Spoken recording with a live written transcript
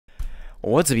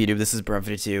What's up, YouTube? This is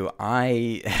Bro52.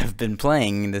 I have been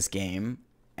playing this game,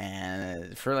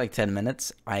 and for like 10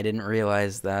 minutes, I didn't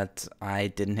realize that I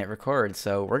didn't hit record,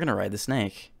 so we're gonna ride the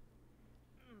snake.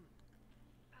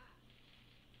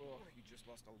 Oh, you just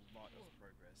lost a lot of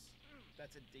progress.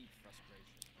 That's a deep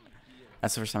frustration.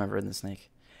 That's the first time I've ridden the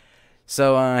snake.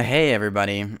 So, hey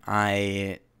everybody.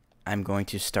 I'm going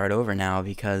to start over now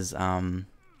because, we're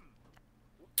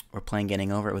playing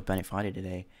Getting Over It with Bennett Foddy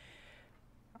today.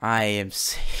 I am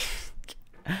sick.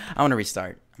 I'm gonna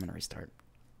restart.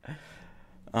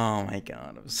 Oh my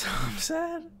god, I'm so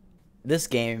sad. This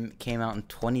game came out in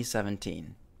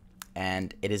 2017,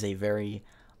 and it is a very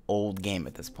old game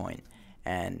at this point,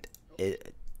 and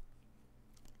it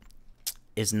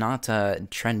is not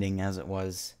trending as it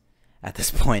was at this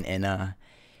point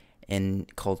in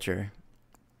culture.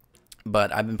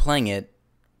 But I've been playing it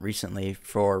recently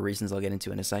for reasons I'll get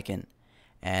into in a second,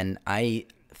 and I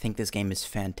think this game is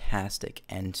fantastic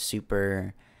and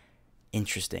super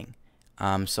interesting.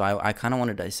 So I kind of want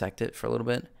to dissect it for a little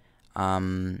bit.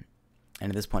 And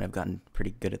at this point, I've gotten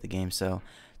pretty good at the game. So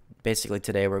basically,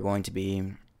 today we're going to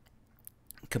be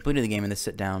completing the game in the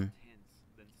sit down.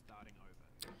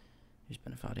 Here's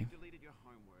Benefati. Deleted your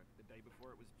homework the day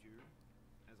before it was due,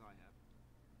 as I have.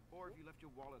 Or if you left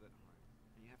your wallet at home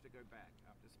and you have to go back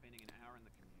after spending an hour in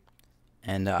the commute.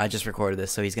 And I just recorded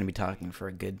this, so he's gonna be talking for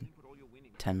a good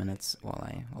 10 minutes while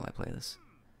I play this.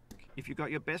 If you got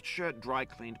your best shirt dry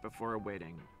cleaned before a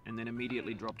wedding and then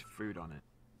immediately dropped food on it.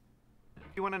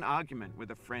 If you won an argument with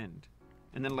a friend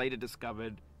and then later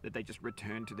discovered that they just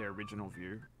returned to their original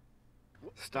view.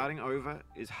 Starting over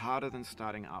is harder than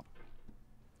starting up.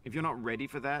 If you're not ready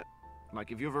for that,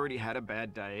 like if you've already had a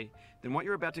bad day, then what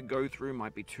you're about to go through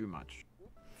might be too much.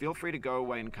 Feel free to go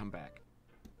away and come back.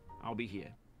 I'll be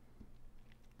here.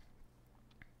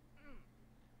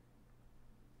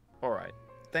 Alright,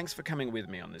 thanks for coming with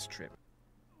me on this trip.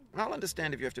 I'll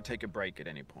understand if you have to take a break at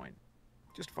any point.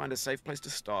 Just find a safe place to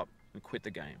stop and quit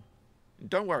the game. And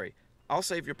don't worry, I'll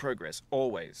save your progress,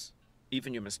 always.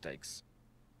 Even your mistakes.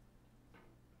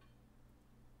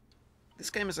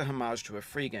 This game is a homage to a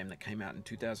free game that came out in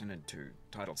 2002,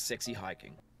 titled Sexy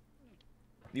Hiking.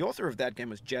 The author of that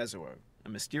game was Jazuo, a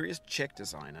mysterious Czech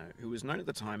designer who was known at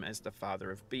the time as the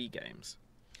father of B games.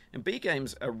 And B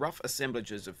games are rough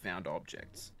assemblages of found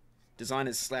objects.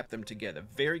 Designers slap them together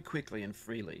very quickly and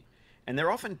freely, and they're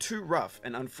often too rough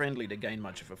and unfriendly to gain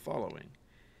much of a following.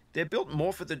 They're built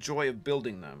more for the joy of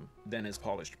building them than as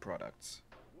polished products.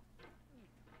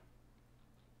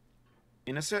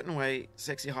 In a certain way,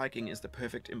 Sexy Hiking is the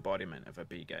perfect embodiment of a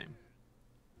B game.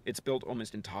 It's built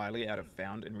almost entirely out of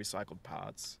found and recycled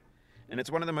parts, and it's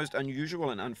one of the most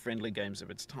unusual and unfriendly games of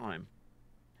its time.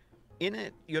 In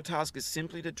it, your task is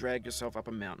simply to drag yourself up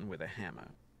a mountain with a hammer.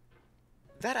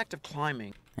 That act of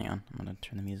climbing... Hang on, I'm gonna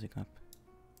turn the music up.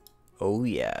 Oh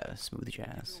yeah, smooth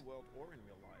jazz.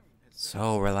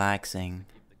 So relaxing.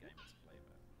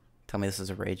 Tell me this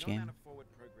is a rage game.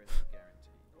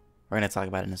 We're gonna talk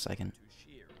about it in a second.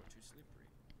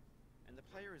 And the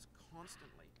player is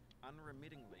constantly,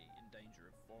 unremittingly in danger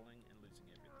of falling and losing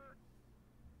everything.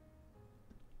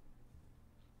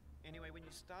 Anyway, when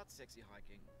you start Sexy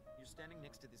Hiking, you're standing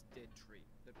next to this dead tree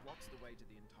that blocks the way to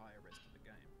the entire rest of the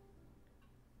game.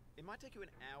 It might take you an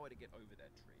hour to get over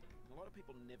that tree, and a lot of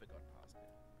people never got past it.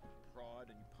 Prod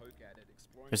and you poke at it,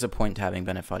 exploring... There's a point to having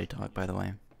Bennett Foddy talk, by the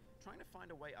way. Trying to find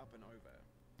a way up and over.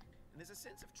 And there's a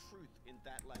sense of truth in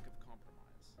that lack of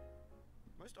compromise.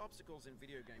 Most obstacles in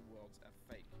video game worlds are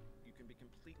fake. You can be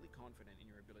completely confident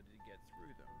in your ability to get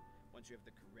through them once you have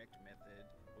the correct method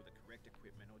or the correct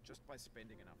equipment or just by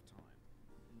spending enough time.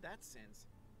 In that sense,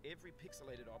 every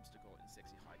pixelated obstacle in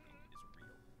Sexy Hiking is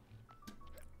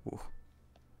real. Ooh.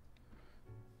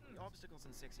 The obstacles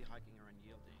in Sexy Hiking are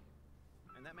unyielding,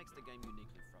 and that makes the game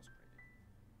uniquely frustrating.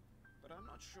 But I'm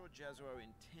not sure Jazuo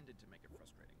intended to make a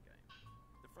frustrating game.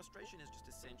 The frustration is just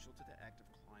essential to the act of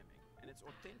climbing, and it's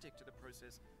authentic to the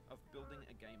process of building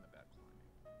a game about climbing.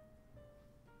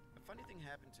 A funny thing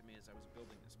happened to me as I was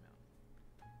building this mountain.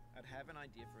 I'd have an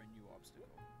idea for a new obstacle,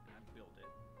 and I'd build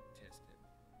it, test it,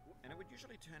 and it would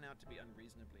usually turn out to be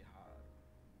unreasonably hard.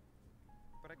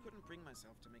 But I couldn't bring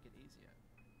myself to make it easier.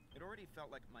 It already felt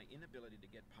like my inability to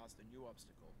get past the new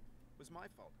obstacle was my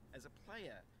fault, as a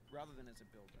player rather than as a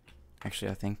builder. Actually,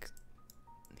 I think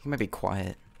he might be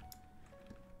quiet.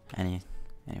 Anyway.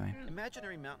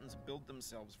 Imaginary mountains build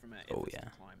themselves from our efforts to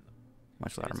climb them.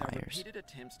 Much louder in my ears. Repeated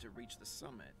attempts to reach the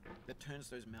summit that turns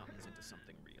those mountains into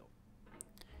something real.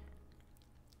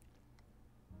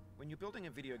 When you're building a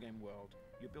video game world,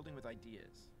 you're building with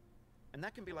ideas. And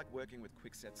that can be like working with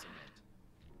quickset cement.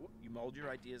 You mold your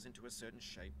ideas into a certain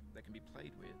shape that can be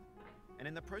played with, and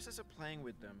in the process of playing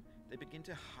with them, they begin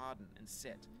to harden and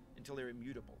set until they're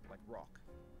immutable, like rock.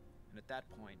 And at that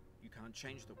point, you can't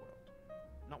change the world,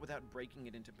 not without breaking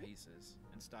it into pieces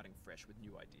and starting fresh with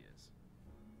new ideas.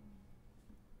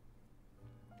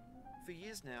 For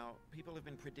years now, people have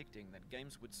been predicting that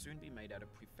games would soon be made out of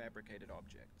prefabricated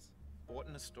objects, bought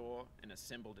in a store and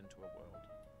assembled into a world.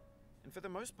 And for the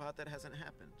most part, that hasn't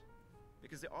happened,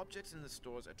 because the objects in the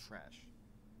stores are trash.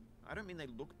 I don't mean they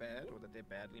look bad or that they're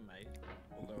badly made,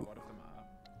 although a lot of them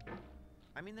are.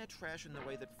 I mean they're trash in the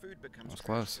way that food becomes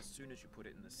trash as soon as you put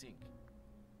it in the sink.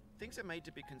 Things are made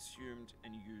to be consumed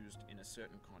and used in a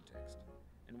certain context,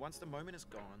 and once the moment is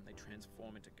gone, they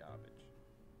transform into garbage.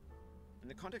 In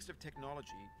the context of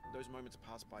technology, those moments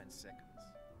pass by in seconds.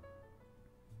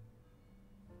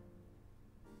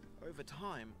 Over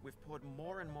time, we've poured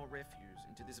more and more refuse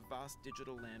into this vast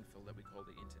digital landfill that we call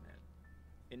the internet.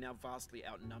 It now vastly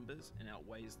outnumbers and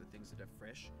outweighs the things that are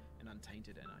fresh and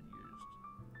untainted and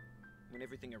unused. When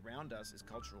everything around us is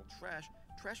cultural trash,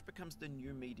 trash becomes the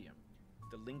new medium,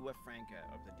 the lingua franca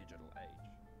of the digital age.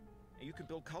 And you can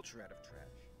build culture out of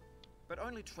trash. But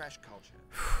only trash culture.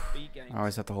 Be games, I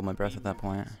always have to hold my breath at that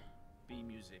point. Be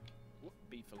music,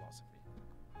 be philosophy.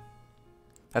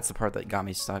 That's the part that got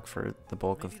me stuck for the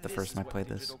bulk of the first time I played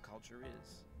this. Digital culture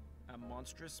is a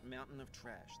monstrous mountain of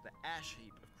trash, the ash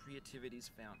heap of creativity's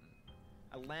fountain,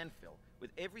 a landfill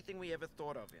with everything we ever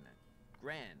thought of in it,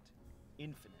 grand,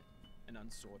 infinite, and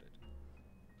unsorted.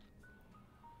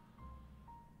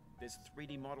 There's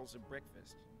 3D models of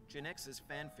breakfast, Gen X's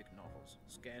fanfic novels,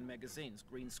 scan magazines,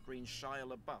 green screen Shia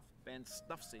LaBeouf, banned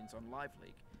snuff scenes on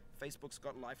LiveLeak. Facebook's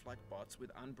got lifelike bots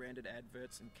with unbranded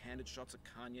adverts and candid shots of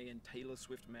Kanye and Taylor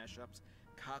Swift mashups,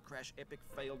 car crash epic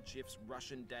failed GIFs,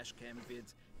 Russian dashcam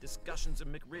vids, discussions of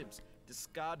McRibs,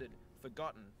 discarded,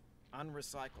 forgotten,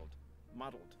 unrecycled,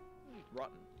 muddled,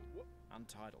 rotten,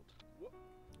 untitled.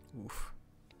 Oof.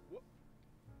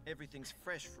 Everything's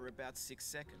fresh for about 6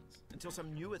 seconds, until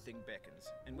some newer thing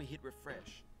beckons, and we hit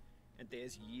refresh. And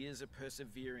there's years of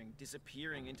persevering,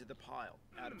 disappearing into the pile,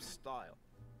 out of style,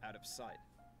 out of sight.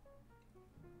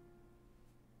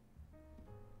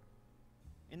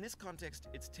 In this context,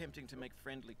 it's tempting to make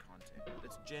friendly content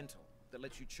that's gentle, that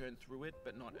lets you churn through it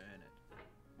but not earn it.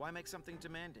 Why make something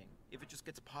demanding if it just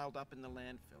gets piled up in the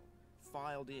landfill,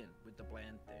 filed in with the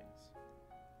bland things?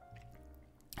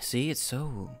 See, it's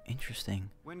so interesting.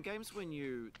 When games were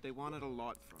new, they wanted a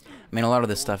lot from you. I mean, a lot of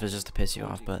this stuff is just to piss you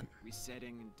off, but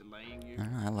resetting and delaying you.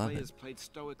 I love it. Players played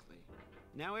stoically.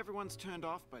 Now everyone's turned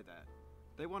off by that.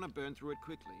 They want to burn through it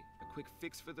quickly, a quick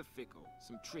fix for the fickle,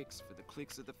 some tricks for the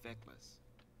clicks of the feckless.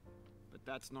 But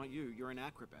that's not you. You're an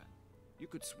acrobat. You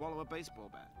could swallow a baseball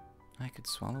bat. I could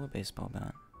swallow a baseball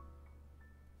bat.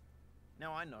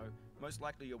 Now I know, most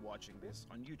likely you're watching this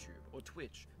on YouTube or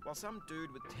Twitch, while some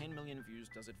dude with 10 million views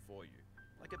does it for you,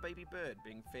 like a baby bird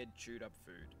being fed chewed up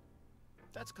food.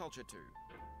 That's culture too.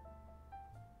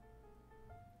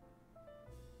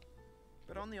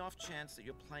 But on the off chance that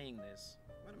you're playing this,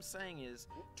 what I'm saying is,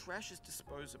 trash is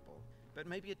disposable, but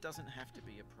maybe it doesn't have to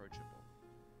be approachable.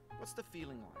 What's the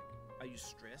feeling like? Are you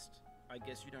stressed? I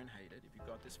guess you don't hate it if you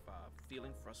got this far.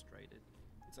 Feeling frustrated?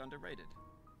 It's underrated.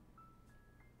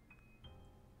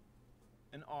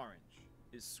 An orange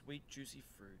is sweet, juicy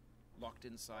fruit locked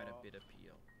inside a bitter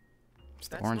peel. It's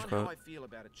the That's orange not quote. how I feel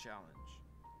about a challenge.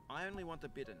 I only want the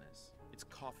bitterness. It's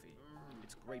coffee.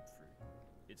 It's grapefruit.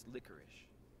 It's licorice.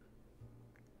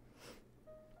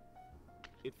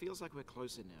 It feels like we're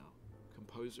closer now.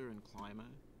 Composer and climber,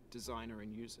 designer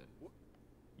and user.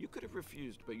 You could have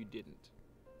refused, but you didn't.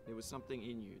 There was something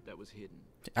in you that was hidden.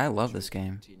 I love this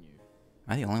game. Continue.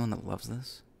 Am I the only one that loves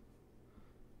this?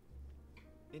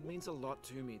 It means a lot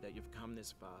to me that you've come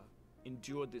this far,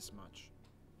 endured this much.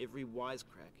 Every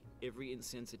wisecrack, every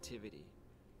insensitivity,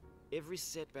 every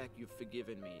setback you've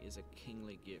forgiven me is a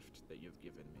kingly gift that you've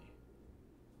given me.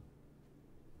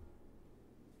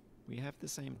 We have the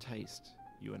same taste,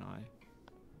 you and I.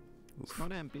 It's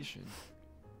not ambition.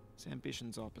 It's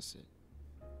ambition's opposite.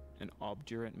 An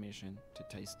obdurate mission to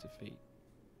taste defeat.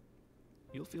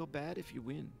 You'll feel bad if you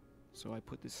win, so I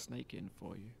put this snake in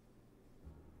for you.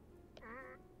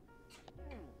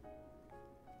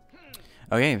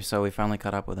 Okay, so we finally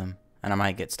caught up with him. And I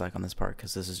might get stuck on this part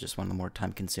because this is just one of the more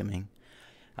time-consuming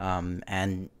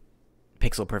and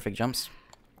pixel-perfect jumps.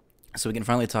 So we can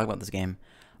finally talk about this game.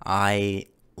 I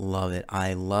love it.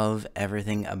 I love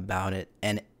everything about it.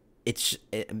 And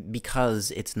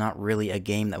because it's not really a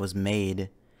game that was made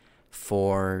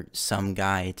for some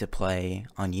guy to play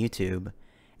on YouTube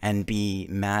and be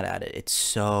mad at it. It's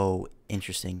so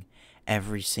interesting.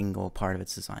 Every single part of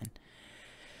its design.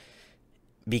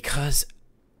 because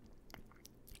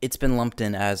it's been lumped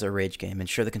in as a rage game, and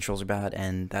sure, the controls are bad,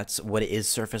 and that's what it is,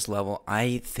 surface level.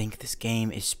 I think this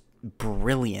game is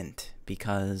brilliant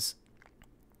because...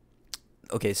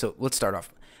 Okay, so let's start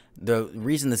off. The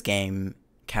reason this game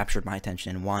captured my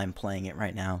attention and why I'm playing it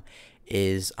right now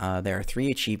is there are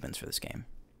 3 achievements for this game.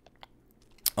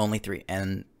 Only 3.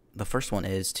 And the first one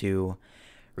is to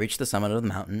reach the summit of the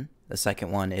mountain. The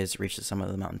second one is reach the summit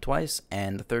of the mountain twice.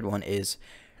 And the third one is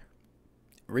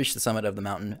reach the summit of the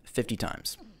mountain 50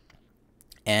 times.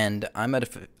 And I'm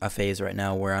at a phase right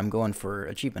now where I'm going for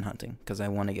achievement hunting because I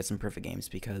want to get some perfect games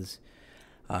because,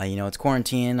 you know, it's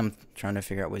quarantine. I'm trying to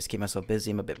figure out ways to keep myself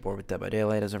busy. I'm a bit bored with Dead by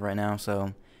Daylight as of right now,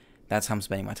 so that's how I'm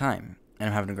spending my time. And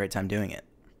I'm having a great time doing it.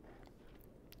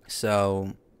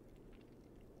 So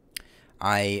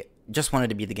I just wanted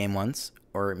to beat the game once,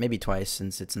 or maybe twice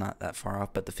since it's not that far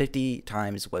off, but the 50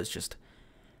 times was just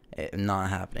not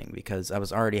happening because I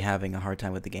was already having a hard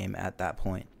time with the game at that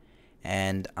point.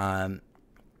 And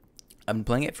I've been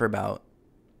playing it for about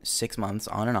 6 months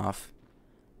on and off,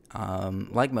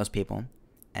 like most people,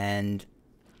 and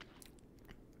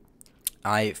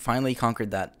I finally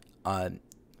conquered that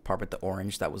part with the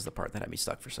orange. That was the part that had me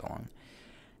stuck for so long.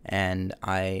 And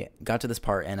I got to this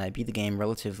part and I beat the game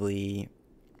relatively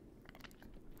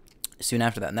soon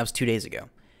after that, and that was 2 days ago.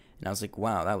 And I was like,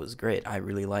 wow, that was great. I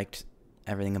really liked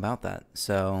everything about that.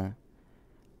 So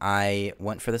I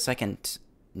went for the second,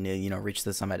 you know, reached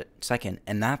the summit second,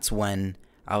 and that's when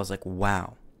I was like,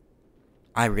 wow,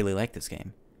 I really like this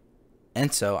game.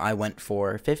 And so I went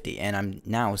for 50, and I'm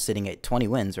now sitting at 20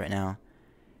 wins right now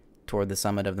toward the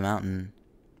summit of the mountain.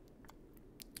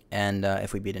 And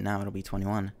if we beat it now, it'll be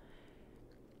 21.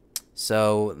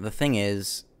 So the thing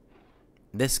is,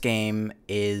 this game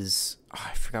is... Oh,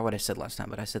 I forgot what I said last time,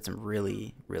 but I said some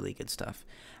really, really good stuff.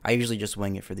 I usually just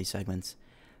wing it for these segments.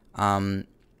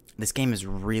 This game is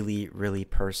really, really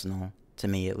personal, to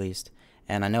me at least.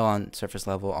 And I know on surface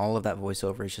level, all of that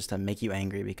voiceover is just to make you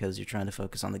angry because you're trying to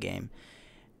focus on the game.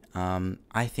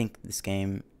 I think this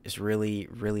game is really,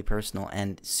 really personal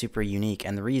and super unique.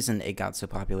 And the reason it got so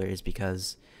popular is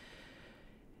because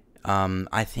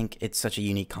I think it's such a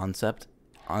unique concept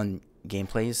on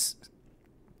gameplay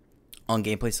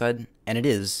side, and it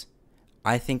is.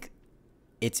 I think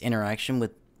its interaction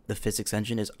with the physics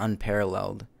engine is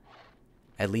unparalleled,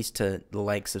 at least to the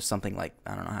likes of something like,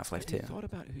 I don't know, Half-Life 2. Have you thought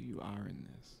about who you are in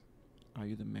this? Are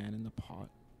you the man in the pot,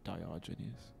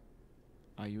 Diogenes?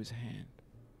 Are you his hand?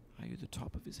 Are you the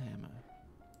top of his hammer?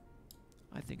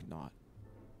 I think not.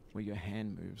 Where your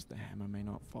hand moves, the hammer may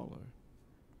not follow,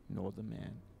 nor the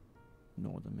man,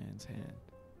 nor the man's hand.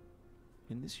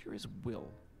 In this you're his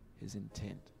will, his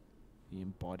intent, the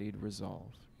embodied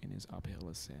resolve in his uphill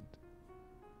ascent.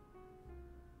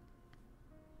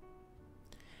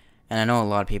 And I know a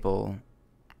lot of people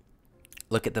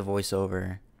look at the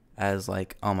voiceover as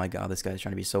like, oh my god, this guy's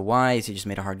trying to be so wise, he just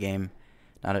made a hard game,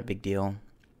 not a big deal.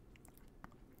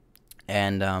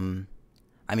 And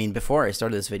I mean, before I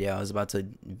started this video, I was about to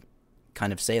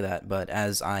kind of say that, but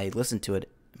as I listened to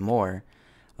it more,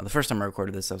 the first time I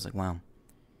recorded this, I was like, wow,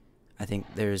 I think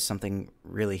there's something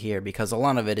really here, because a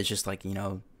lot of it is just like, you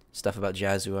know, stuff about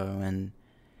Jazzuo and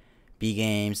B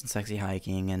games and sexy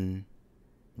hiking and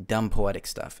dumb poetic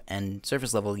stuff. And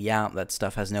surface level, yeah, that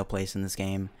stuff has no place in this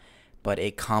game, but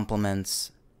it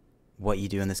complements what you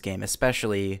do in this game,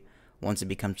 especially once it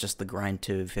becomes just the grind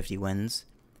to 50 wins,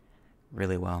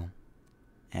 really well.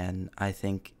 And I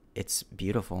think it's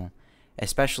beautiful,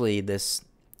 especially this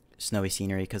snowy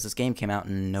scenery, because this game came out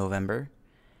in November,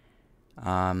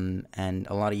 and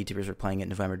a lot of YouTubers were playing it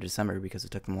November to December because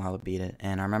it took them a while to beat it.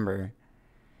 And I remember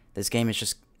this game is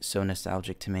just so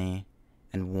nostalgic to me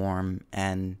and warm,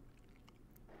 and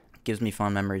gives me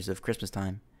fond memories of Christmas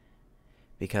time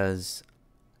because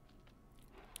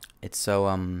it's so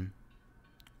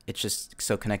it's just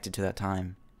so connected to that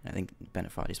time. I think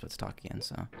Bennett Foddy's about to talk again,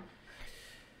 so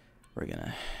we're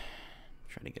gonna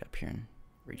try to get up here and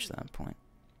reach that point.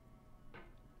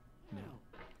 Now,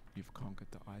 you've conquered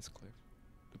the ice cliff,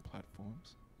 the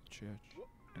platforms, the church,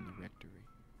 and the rectory,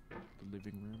 the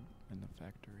living room and the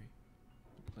factory,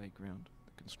 the playground,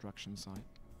 the construction site,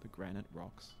 the granite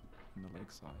rocks, and the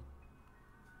lakeside.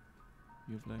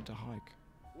 You've learned to hike.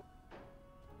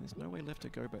 There's no way left to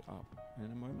go but up, and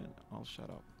in a moment I'll shut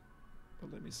up.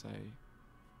 But let me say,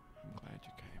 I'm glad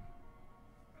you came.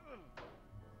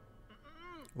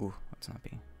 Ooh, let's not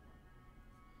be.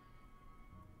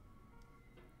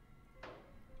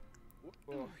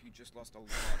 Oh, you just lost a lot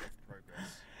of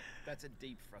progress. That's a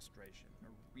deep frustration, a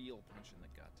real punch in the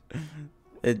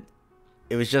gut.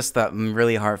 It was just that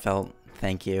really heartfelt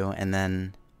thank you, and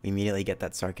then we immediately get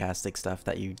that sarcastic stuff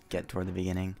that you get toward the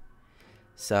beginning.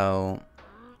 So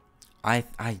I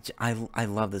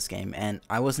love this game, and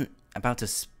I wasn't about to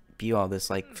spew all this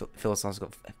like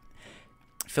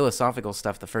philosophical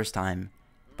stuff the first time,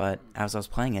 but as I was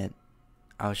playing it,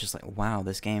 I was just like, wow,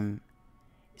 this game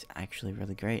is actually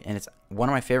really great, and it's one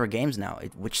of my favorite games now,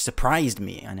 which surprised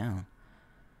me. I know.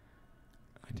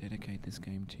 I dedicate this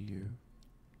game to you,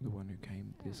 the one who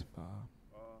came this far.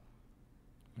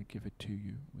 I give it to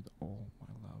you with all my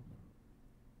love.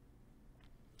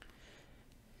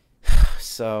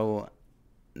 So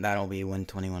that'll be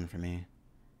 121 for me.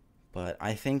 But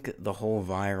I think the whole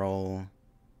viral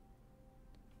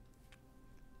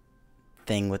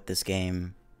thing with this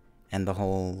game, and the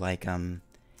whole like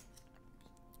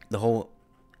the whole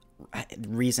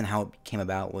reason how it came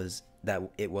about was that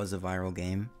it was a viral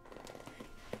game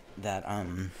that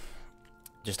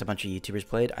just a bunch of YouTubers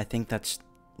played. I think that's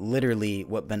literally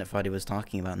what Bennett Foddy was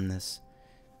talking about in this.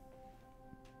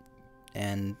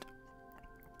 And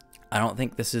I don't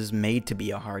think this is made to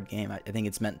be a hard game. I think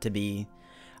it's meant to be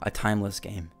a timeless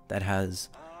game that has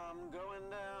I'm going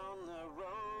down the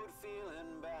road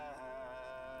feeling bad.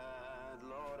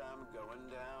 Lord, I'm going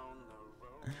down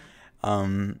the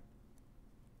road.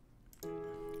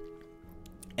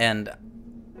 And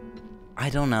I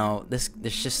don't know, there's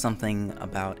just something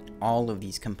about all of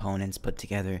these components put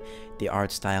together, the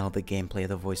art style, the gameplay,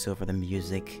 the voiceover, the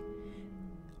music,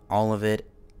 all of it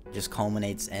just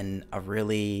culminates in a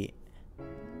really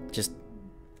just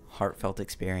heartfelt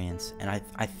experience. And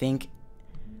I think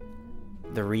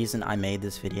the reason I made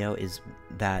this video is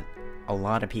that a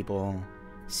lot of people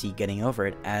see Getting Over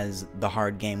It as the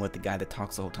hard game with the guy that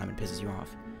talks the whole time and pisses you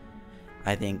off.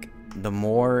 I think the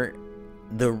more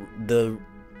the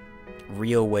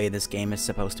real way this game is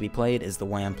supposed to be played is the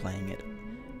way I'm playing it,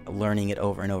 learning it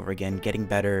over and over again, getting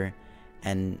better,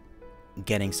 and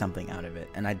getting something out of it.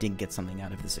 And I did get something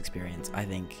out of this experience. I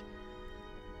think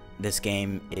this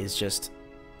game is just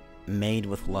made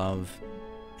with love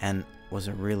and was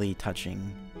a really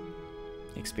touching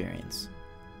experience,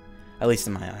 at least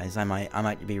in my eyes. I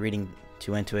might be reading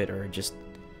too into it, or just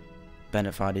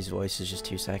Bennett Foddy's voice is just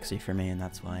too sexy for me, and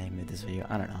that's why I made this video.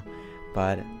 I don't know,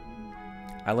 but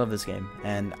I love this game,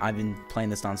 and I've been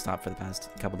playing this non-stop for the past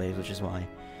couple days, which is why.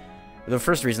 The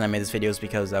first reason I made this video is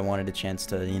because I wanted a chance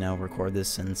to, you know, record this,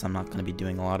 since I'm not going to be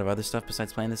doing a lot of other stuff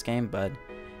besides playing this game, but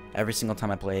every single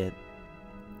time I play it,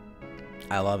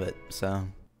 I love it. So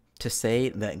to say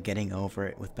that Getting Over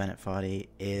It with Bennett Foddy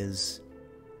is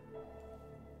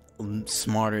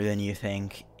smarter than you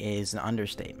think is an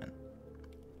understatement.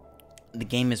 The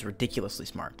game is ridiculously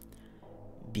smart,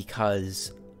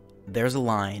 because there's a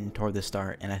line toward the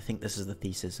start, and I think this is the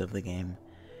thesis of the game,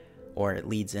 or it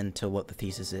leads into what the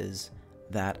thesis is,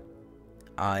 that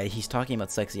he's talking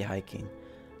about sexy hiking,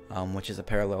 which is a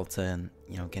parallel to,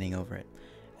 you know, Getting Over It,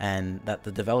 and that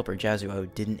the developer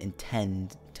Jazuo didn't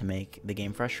intend to make the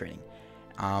game frustrating,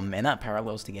 and that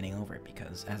parallels to Getting Over It,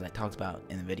 because as I talked about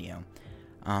in the video,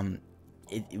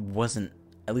 it wasn't,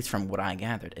 at least from what I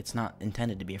gathered, it's not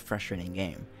intended to be a frustrating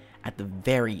game. At the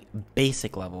very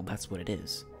basic level, that's what it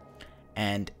is.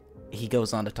 And he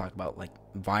goes on to talk about like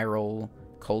viral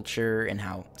culture and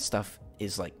how stuff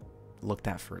is like looked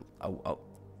at for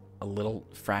a little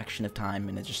fraction of time,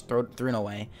 and it's just thrown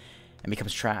away and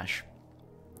becomes trash.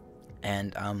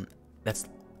 And that's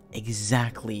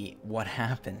exactly what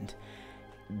happened.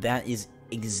 That is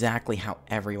exactly how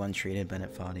everyone treated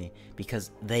Bennett Foddy,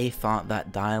 because they thought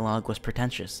that dialogue was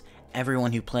pretentious.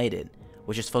 Everyone who played it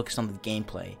was just focused on the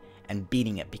gameplay and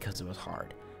beating it because it was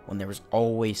hard, when there was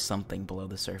always something below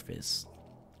the surface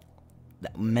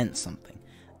that meant something.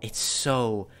 It's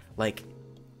so, like,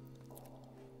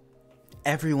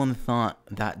 everyone thought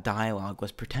that dialogue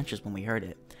was pretentious when we heard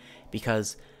it,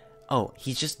 because, oh,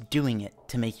 he's just doing it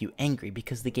to make you angry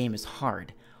because the game is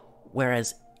hard,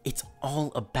 whereas it's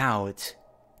all about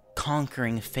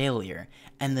conquering failure,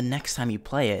 and the next time you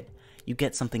play it, you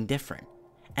get something different,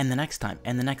 and the next time,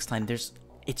 and the next time.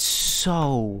 It's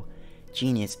so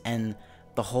genius. And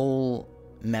the whole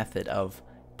method of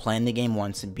playing the game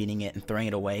once and beating it and throwing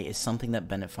it away is something that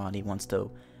Bennett Foddy wants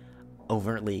to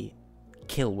overtly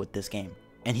kill with this game,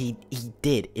 and he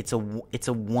did. It's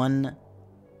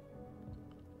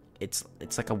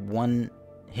like a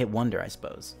one-hit wonder, I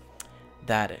suppose,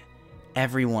 that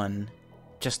everyone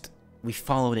just, we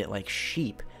followed it like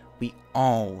sheep. We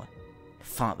all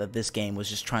thought that this game was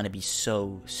just trying to be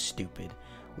so stupid,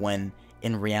 when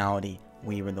in reality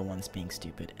we were the ones being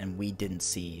stupid, and we didn't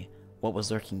see what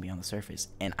was lurking beyond the surface.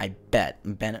 And I bet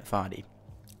Bennett Foddy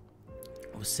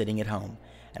was sitting at home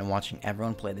and watching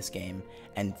everyone play this game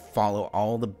and follow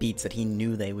all the beats that he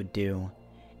knew they would do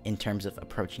in terms of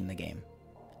approaching the game.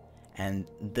 And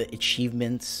the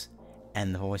achievements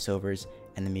and the voiceovers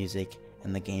and the music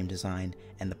and the game design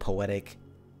and the poetic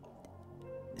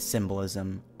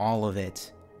symbolism, all of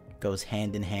it goes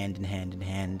hand in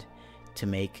hand to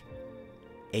make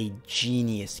a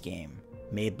genius game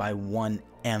made by one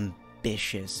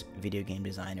ambitious video game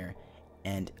designer.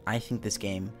 And I think this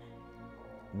game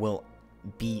will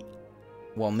be,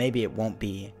 well, maybe it won't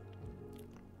be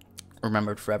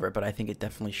remembered forever, but I think it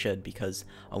definitely should, because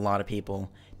a lot of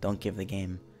people don't give the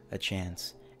game a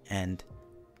chance. And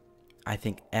I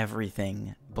think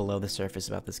everything below the surface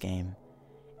about this game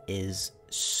is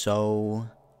so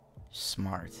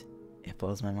smart. It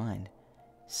blows my mind.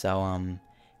 So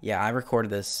yeah, I recorded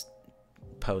this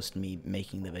post me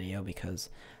making the video because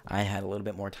I had a little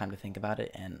bit more time to think about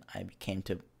it, and I came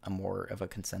to a more of a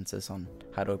consensus on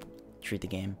how to treat the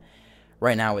game.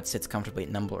 Right now it sits comfortably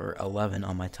at number 11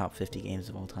 on my top 50 games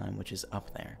of all time, which is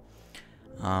up there.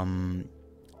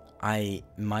 I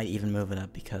might even move it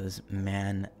up because,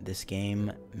 man, this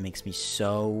game makes me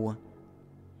so...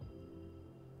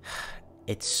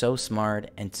 It's so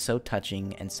smart and so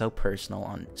touching and so personal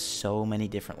on so many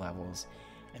different levels.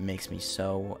 It makes me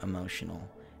so emotional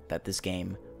that this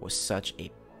game was such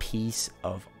a piece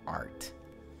of art.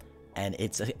 And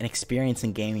it's an experience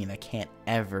in gaming that can't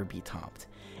ever be topped.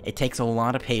 It takes a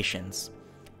lot of patience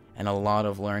and a lot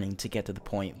of learning to get to the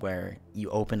point where you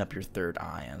open up your third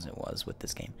eye, as it was with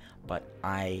this game. But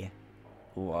I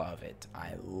love it.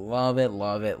 I love it,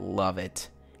 love it, love it.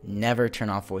 Never turn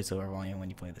off voiceover volume when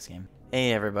you play this game.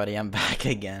 Hey everybody, I'm back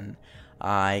again.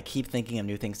 I keep thinking of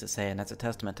new things to say, and that's a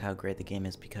testament to how great the game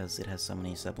is because it has so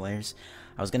many sub-layers.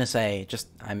 I was gonna say,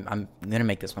 I'm gonna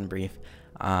make this one brief,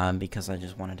 because I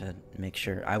just wanted to make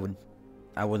sure I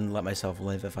wouldn't let myself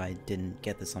live if I didn't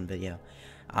get this on video.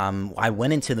 I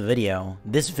went into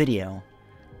this video,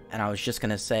 and I was just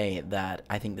gonna say that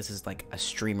I think this is like a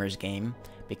streamer's game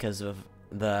because of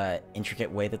the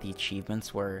intricate way that the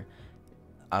achievements were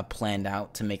planned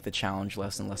out to make the challenge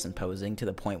less and less imposing, to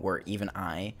the point where even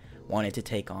I wanted to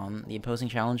take on the imposing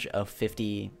challenge of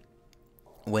 50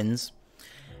 wins.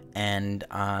 And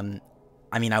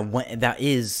I mean, that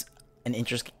is an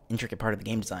intricate part of the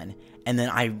game design. And then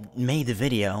I made the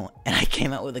video and I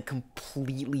came out with a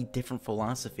completely different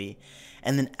philosophy.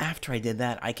 And then after I did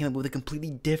that, I came up with a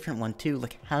completely different one too.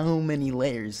 Like, how many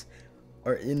layers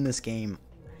are in this game?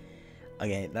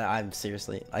 Okay, I'm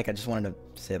seriously, like, I just wanted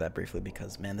to say that briefly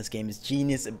because, man, this game is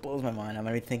genius. It blows my mind. I'm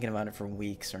already thinking about it for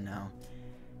weeks or now.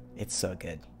 It's so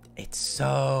good. It's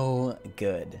so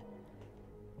good.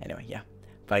 Anyway, yeah.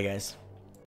 Bye, guys.